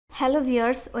Hello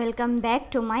viewers, welcome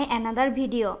back to my another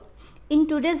video. In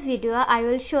today's video I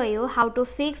will show you how to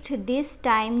fix this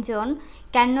time zone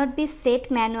cannot be set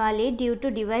manually due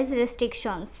to device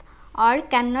restrictions or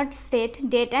cannot set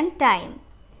date and time.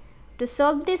 To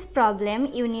solve this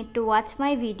problem you need to watch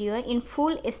my video in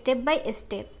full step by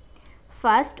step.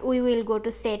 First we will go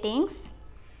to settings,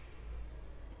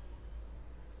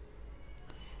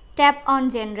 tap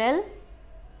on general,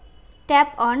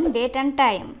 tap on date and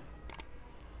time.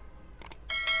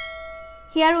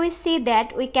 Here we see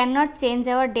that we cannot change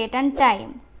our date and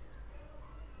time.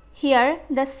 Here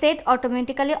the set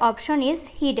automatically option is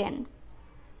hidden.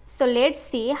 So let's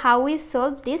see how we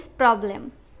solve this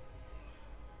problem.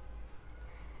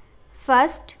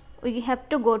 First we have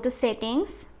to go to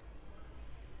settings,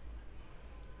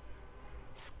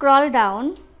 scroll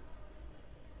down,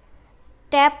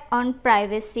 tap on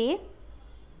privacy,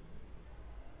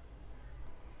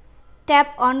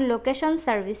 tap on location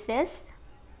services,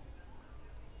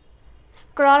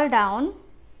 scroll down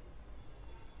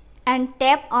and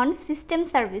tap on system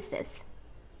services.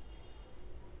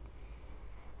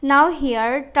 Now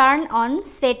here turn on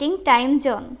setting time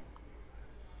zone.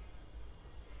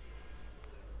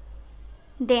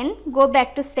 Then go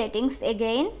back to settings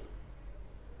again.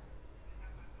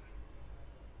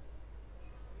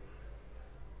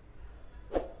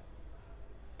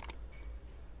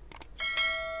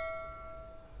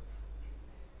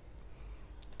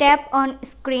 Tap on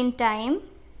screen time,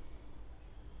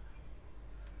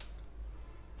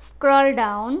 scroll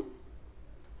down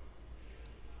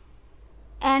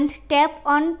and tap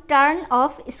on turn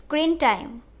off screen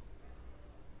time.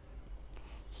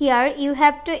 Here you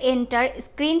have to enter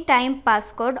screen time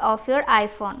passcode of your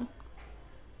iPhone.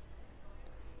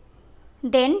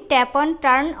 Then tap on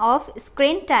turn off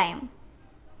screen time.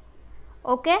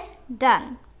 Okay,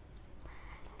 done.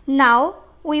 Now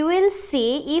we will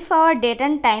see if our date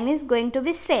and time is going to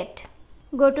be set.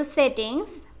 Go to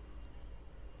settings,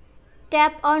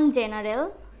 tap on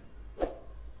general,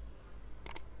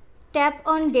 tap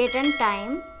on date and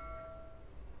time.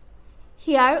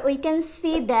 Here we can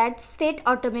see that set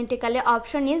automatically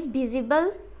option is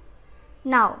visible.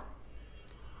 Now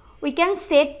we can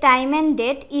set time and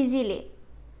date easily.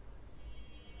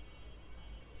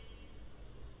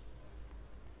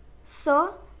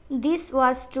 So this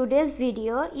was today's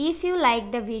video. If you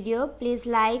like the video, please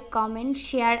like, comment,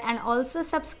 share and also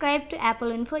subscribe to Apple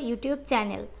Info YouTube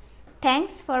channel.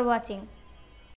 Thanks for watching.